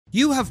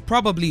You have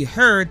probably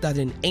heard that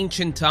in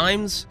ancient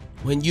times,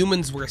 when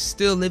humans were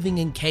still living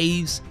in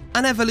caves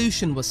and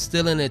evolution was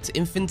still in its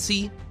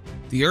infancy,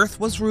 the Earth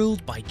was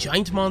ruled by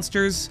giant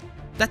monsters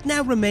that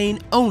now remain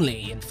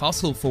only in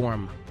fossil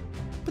form.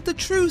 But the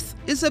truth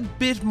is a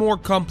bit more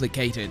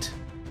complicated.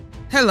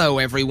 Hello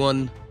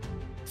everyone.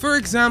 For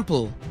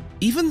example,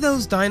 even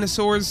those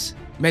dinosaurs,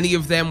 many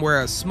of them were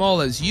as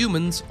small as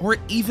humans or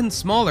even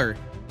smaller.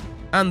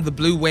 And the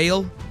blue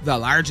whale, the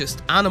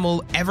largest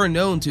animal ever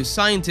known to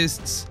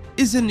scientists,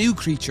 is a new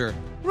creature,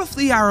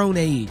 roughly our own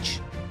age.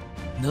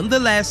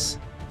 Nonetheless,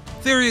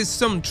 there is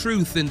some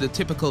truth in the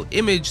typical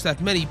image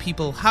that many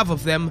people have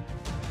of them,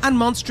 and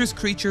monstrous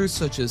creatures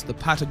such as the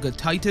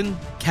Patagotitan,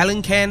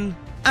 Kelenken,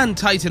 and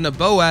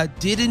Titanoboa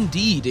did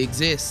indeed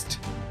exist.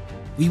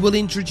 We will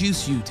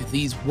introduce you to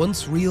these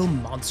once real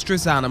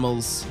monstrous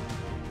animals.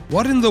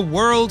 What in the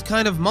world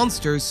kind of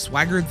monsters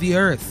swaggered the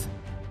Earth?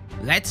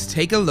 Let's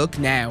take a look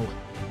now.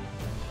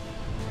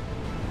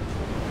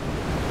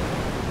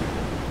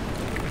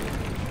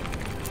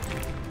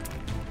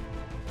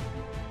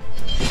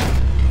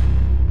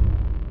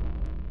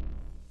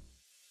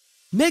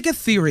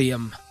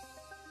 Megatherium.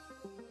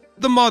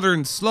 The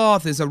modern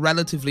sloth is a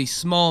relatively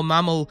small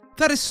mammal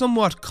that is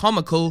somewhat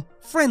comical,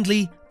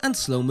 friendly, and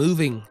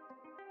slow-moving.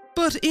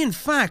 But in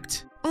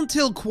fact,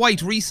 until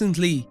quite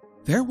recently,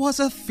 there was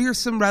a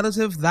fearsome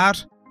relative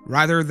that,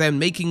 rather than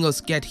making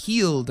us get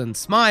healed and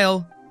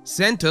smile,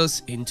 sent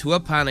us into a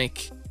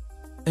panic.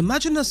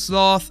 Imagine a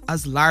sloth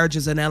as large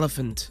as an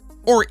elephant,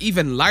 or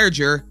even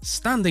larger,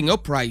 standing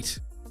upright.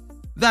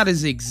 That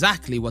is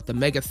exactly what the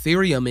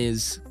Megatherium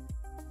is.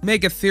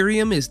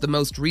 Megatherium is the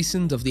most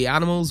recent of the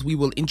animals we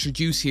will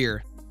introduce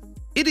here.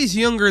 It is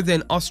younger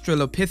than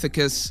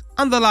Australopithecus,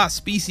 and the last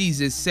species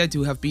is said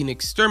to have been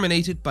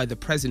exterminated by the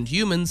present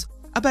humans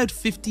about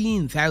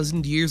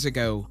 15,000 years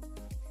ago.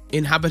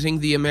 Inhabiting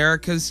the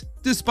Americas,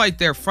 despite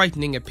their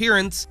frightening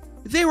appearance,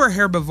 they were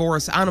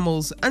herbivorous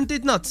animals and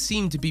did not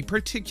seem to be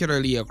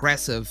particularly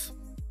aggressive.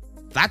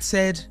 That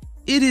said,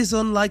 it is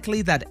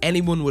unlikely that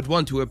anyone would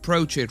want to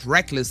approach it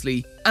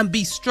recklessly and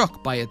be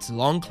struck by its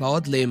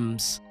long-clawed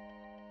limbs.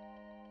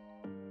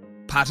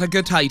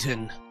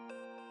 Patagotitan.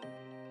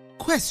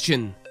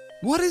 Question: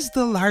 what is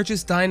the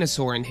largest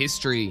dinosaur in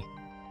history?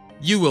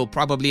 You will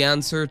probably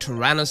answer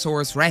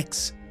Tyrannosaurus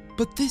rex,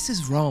 but this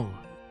is wrong.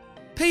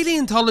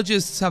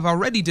 Paleontologists have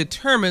already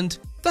determined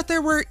that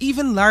there were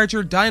even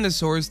larger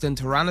dinosaurs than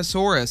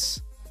Tyrannosaurus.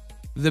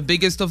 The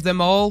biggest of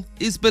them all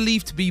is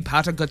believed to be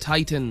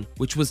Patagotitan,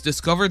 which was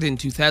discovered in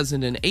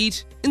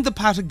 2008 in the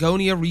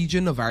Patagonia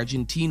region of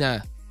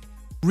Argentina.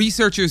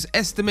 Researchers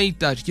estimate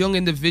that young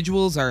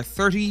individuals are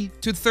 30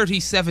 to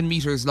 37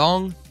 meters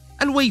long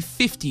and weigh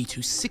 50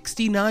 to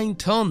 69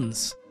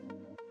 tons.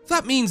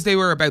 That means they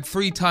were about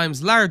 3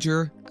 times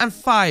larger and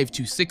 5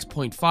 to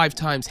 6.5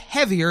 times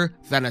heavier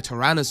than a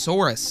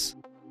Tyrannosaurus.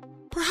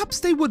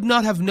 Perhaps they would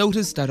not have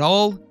noticed at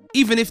all,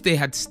 even if they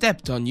had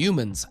stepped on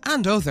humans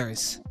and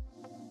others.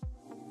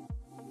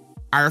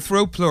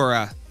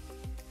 Arthropleura.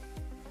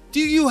 Do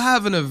you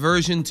have an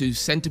aversion to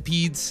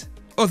centipedes,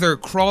 other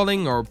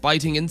crawling or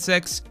biting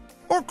insects,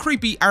 or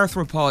creepy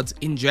arthropods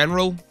in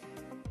general?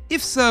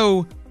 If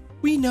so,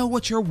 we know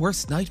what your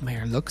worst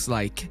nightmare looks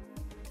like.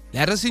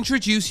 Let us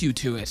introduce you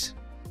to it.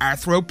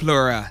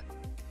 Arthropleura.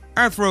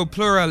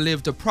 Arthropleura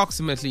lived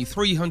approximately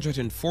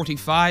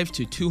 345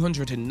 to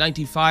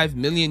 295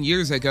 million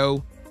years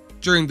ago,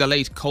 during the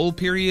late Coal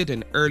period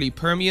and early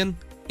Permian,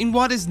 in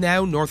what is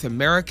now North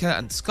America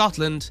and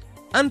Scotland,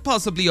 and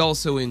possibly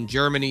also in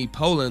Germany,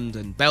 Poland,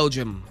 and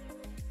Belgium.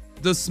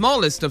 The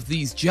smallest of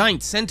these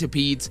giant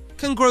centipedes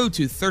can grow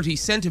to 30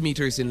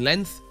 centimeters in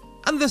length,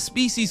 and the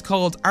species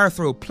called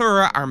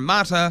Arthropleura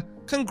armata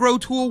can grow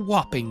to a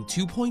whopping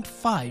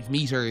 2.5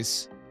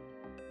 meters.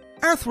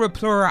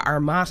 Arthropleura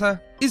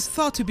armata is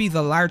thought to be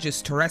the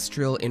largest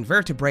terrestrial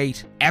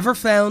invertebrate ever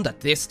found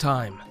at this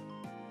time.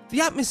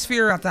 The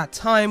atmosphere at that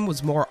time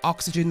was more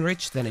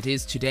oxygen-rich than it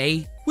is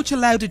today, which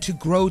allowed it to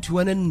grow to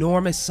an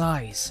enormous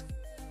size.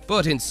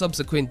 But in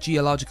subsequent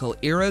geological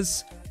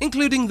eras,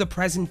 including the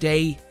present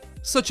day,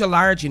 such a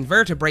large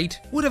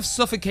invertebrate would have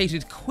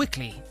suffocated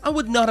quickly and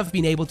would not have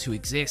been able to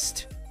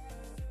exist.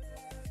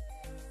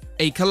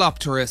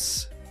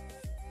 Achelopterus.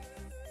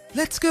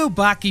 Let's go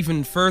back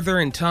even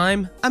further in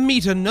time and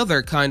meet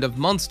another kind of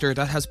monster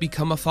that has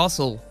become a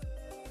fossil.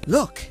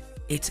 Look,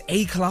 it's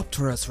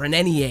Achelopterus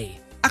rhenaniae,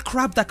 a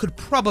crab that could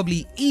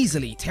probably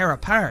easily tear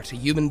apart a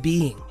human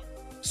being.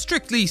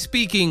 Strictly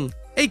speaking,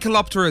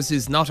 Achelopterus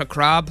is not a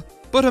crab,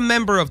 but a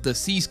member of the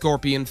sea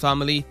scorpion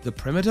family, the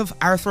primitive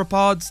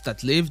arthropods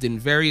that lived in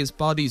various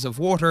bodies of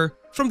water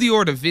from the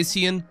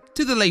Ordovician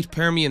to the late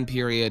Permian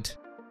period.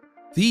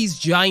 These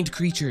giant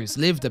creatures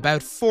lived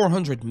about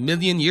 400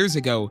 million years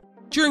ago,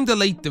 during the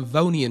late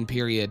Devonian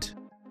period.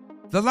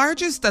 The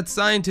largest that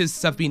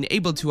scientists have been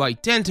able to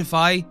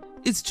identify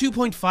is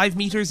 2.5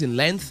 meters in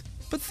length,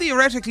 but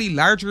theoretically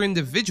larger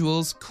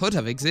individuals could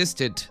have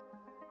existed.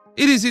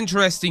 It is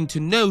interesting to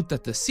note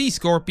that the sea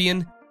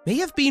scorpion may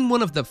have been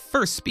one of the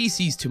first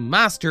species to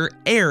master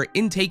air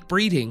intake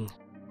breathing.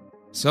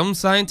 Some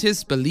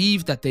scientists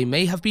believe that they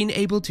may have been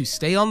able to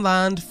stay on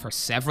land for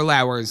several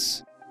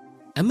hours.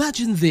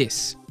 Imagine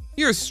this.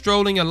 You're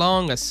strolling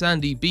along a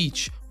sandy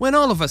beach when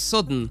all of a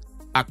sudden,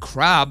 a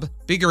crab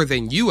bigger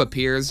than you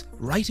appears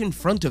right in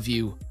front of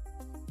you.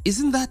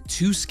 Isn't that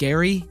too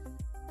scary?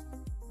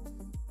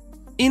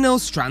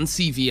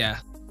 Inostrancevia.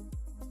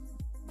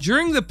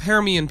 During the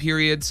Permian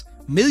periods,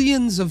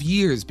 millions of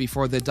years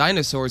before the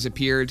dinosaurs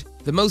appeared,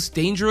 the most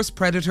dangerous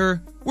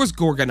predator was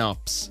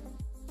Gorgonops.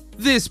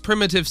 This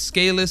primitive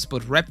scaleless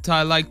but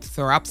reptile-like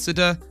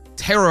Therapsida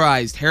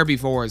terrorized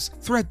herbivores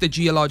throughout the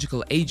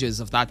geological ages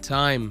of that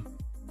time.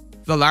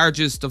 The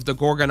largest of the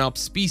Gorgonops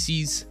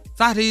species,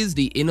 that is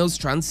the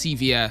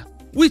Inostrancevia,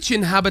 which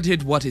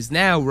inhabited what is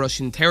now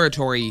Russian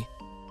territory.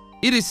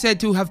 It is said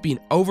to have been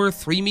over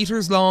 3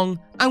 meters long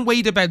and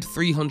weighed about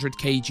 300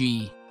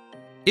 kg.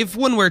 If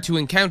one were to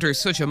encounter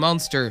such a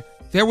monster,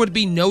 there would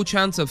be no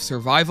chance of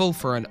survival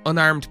for an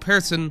unarmed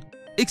person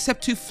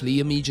except to flee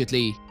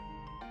immediately.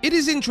 It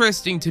is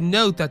interesting to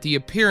note that the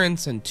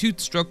appearance and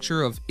tooth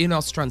structure of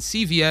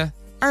Inostrancevia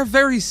are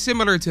very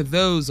similar to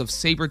those of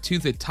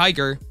saber-toothed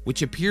tiger,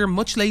 which appear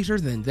much later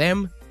than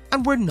them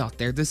and were not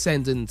their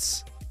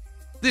descendants.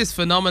 This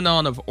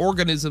phenomenon of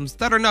organisms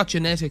that are not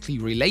genetically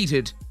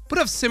related but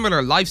have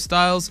similar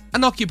lifestyles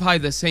and occupy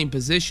the same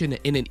position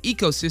in an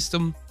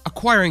ecosystem,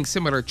 acquiring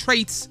similar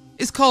traits,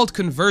 is called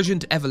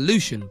convergent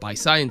evolution by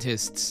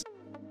scientists.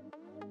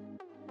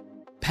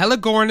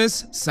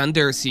 Pelagornis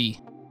sandersi.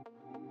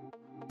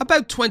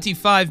 About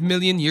 25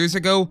 million years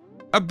ago,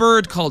 a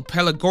bird called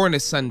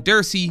Pelagornis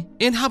sandersi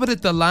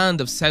inhabited the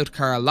land of South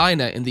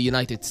Carolina in the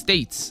United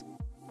States.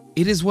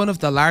 It is one of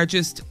the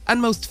largest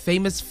and most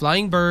famous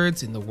flying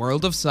birds in the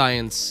world of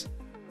science.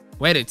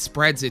 When it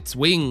spreads its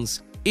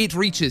wings, it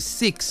reaches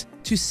 6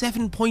 to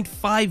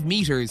 7.5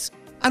 meters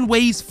and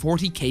weighs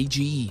 40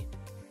 kg.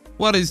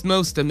 What is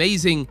most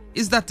amazing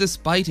is that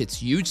despite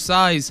its huge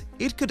size,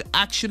 it could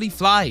actually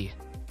fly.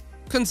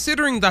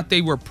 Considering that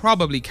they were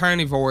probably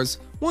carnivores,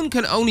 one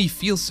can only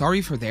feel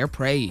sorry for their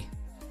prey.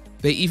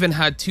 They even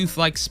had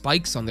tooth-like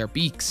spikes on their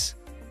beaks.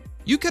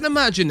 You can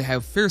imagine how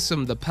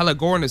fearsome the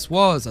Pelagornis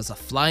was as a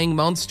flying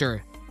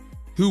monster.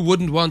 Who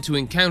wouldn't want to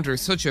encounter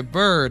such a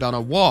bird on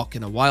a walk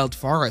in a wild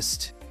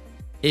forest?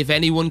 If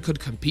anyone could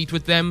compete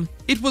with them,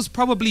 it was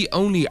probably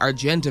only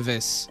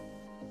Argentavis.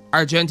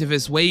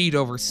 Argentavis weighed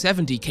over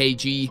 70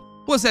 kg,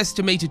 was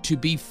estimated to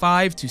be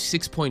 5 to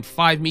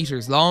 6.5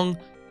 meters long,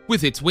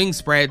 with its wing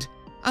spread,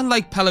 and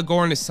like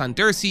Pelagornis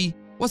sandersi,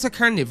 was a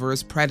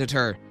carnivorous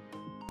predator.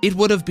 It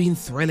would have been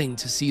thrilling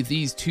to see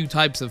these two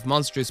types of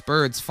monstrous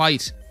birds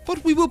fight,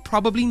 but we will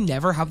probably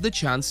never have the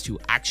chance to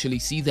actually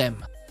see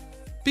them.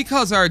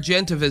 Because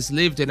Argentavis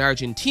lived in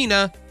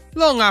Argentina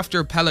long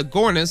after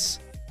Pelagornis,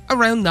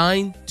 around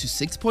 9 to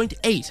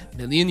 6.8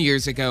 million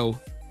years ago.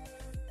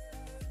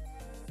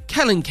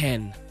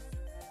 Kelenken.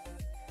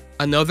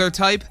 Another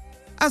type,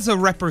 as a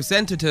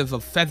representative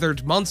of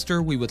feathered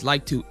monster we would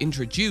like to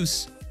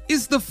introduce,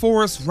 is the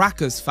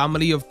Phorusrhacus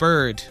family of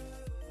bird.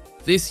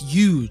 This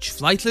huge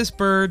flightless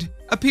bird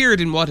appeared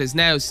in what is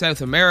now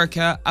South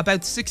America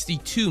about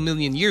 62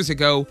 million years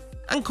ago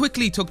and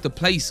quickly took the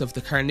place of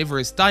the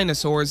carnivorous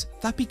dinosaurs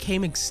that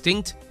became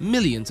extinct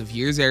millions of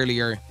years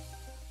earlier.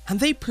 And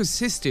they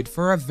persisted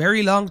for a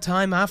very long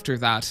time after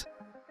that.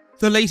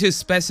 The latest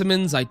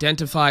specimens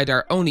identified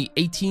are only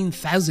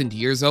 18,000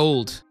 years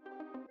old.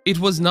 It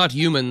was not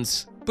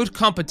humans, but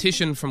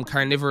competition from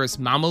carnivorous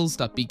mammals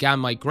that began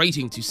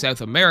migrating to South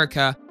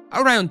America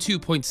around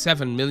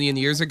 2.7 million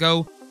years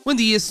ago when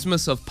the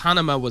Isthmus of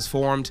Panama was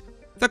formed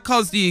that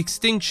caused the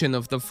extinction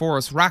of the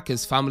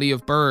Phorusrhacus family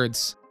of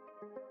birds.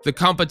 The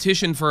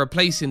competition for a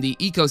place in the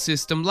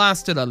ecosystem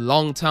lasted a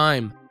long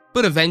time,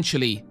 but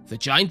eventually, the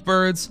giant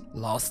birds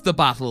lost the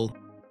battle.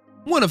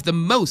 One of the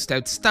most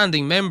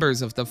outstanding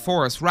members of the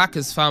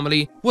Phorusrhacus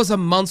family was a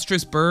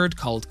monstrous bird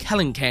called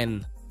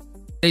Kelenken.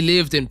 They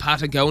lived in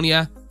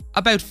Patagonia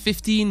about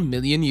 15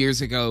 million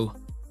years ago.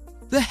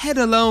 The head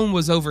alone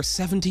was over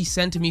 70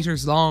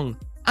 centimeters long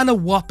and a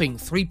whopping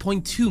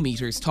 3.2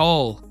 meters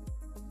tall.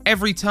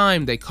 Every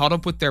time they caught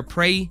up with their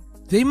prey,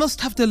 they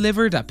must have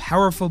delivered a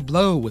powerful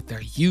blow with their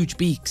huge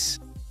beaks.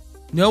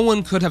 No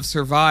one could have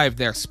survived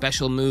their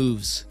special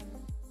moves.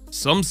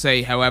 Some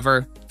say,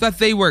 however, that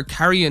they were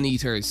carrion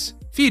eaters,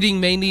 feeding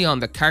mainly on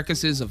the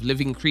carcasses of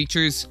living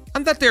creatures,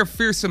 and that their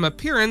fearsome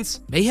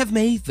appearance may have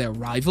made their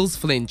rivals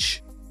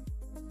flinch.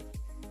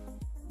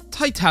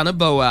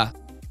 Titanoboa.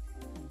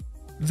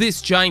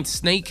 This giant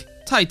snake,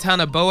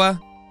 Titanoboa,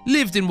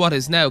 lived in what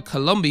is now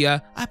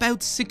Colombia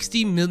about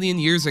 60 million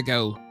years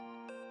ago.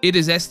 It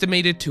is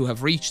estimated to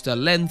have reached a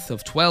length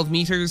of 12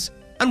 meters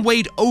and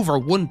weighed over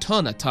 1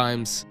 ton at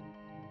times.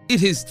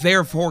 It is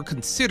therefore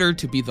considered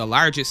to be the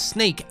largest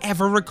snake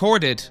ever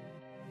recorded.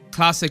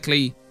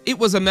 Classically, it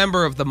was a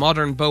member of the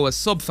modern boa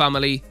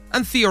subfamily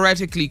and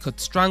theoretically could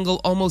strangle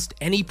almost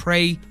any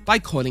prey by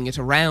coiling it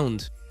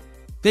around.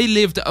 They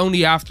lived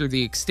only after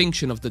the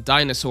extinction of the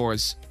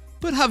dinosaurs,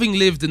 but having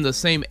lived in the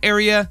same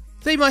area,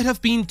 they might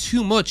have been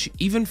too much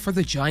even for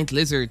the giant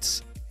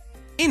lizards.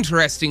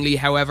 Interestingly,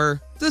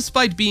 however,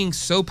 Despite being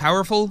so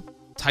powerful,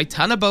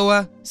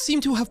 Titanoboa seem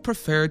to have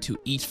preferred to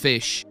eat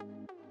fish.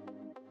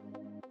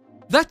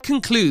 That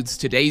concludes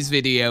today's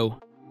video.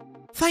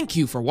 Thank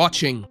you for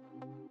watching.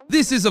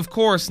 This is of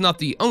course not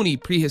the only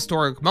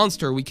prehistoric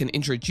monster we can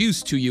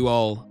introduce to you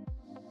all.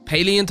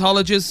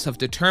 Paleontologists have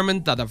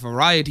determined that a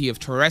variety of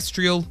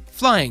terrestrial,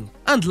 flying,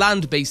 and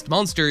land-based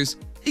monsters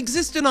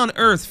existed on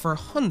Earth for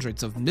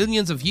hundreds of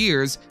millions of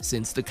years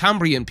since the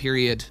Cambrian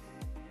period.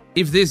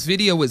 If this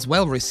video is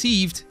well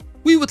received,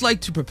 we would like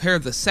to prepare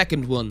the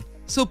second one,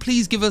 so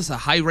please give us a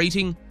high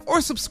rating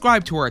or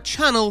subscribe to our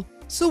channel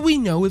so we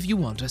know if you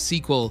want a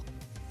sequel.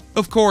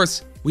 Of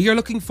course, we are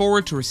looking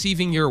forward to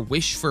receiving your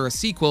wish for a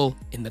sequel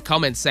in the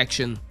comments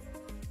section.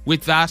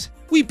 With that,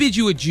 we bid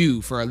you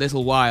adieu for a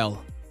little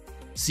while.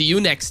 See you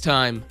next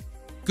time.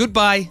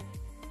 Goodbye.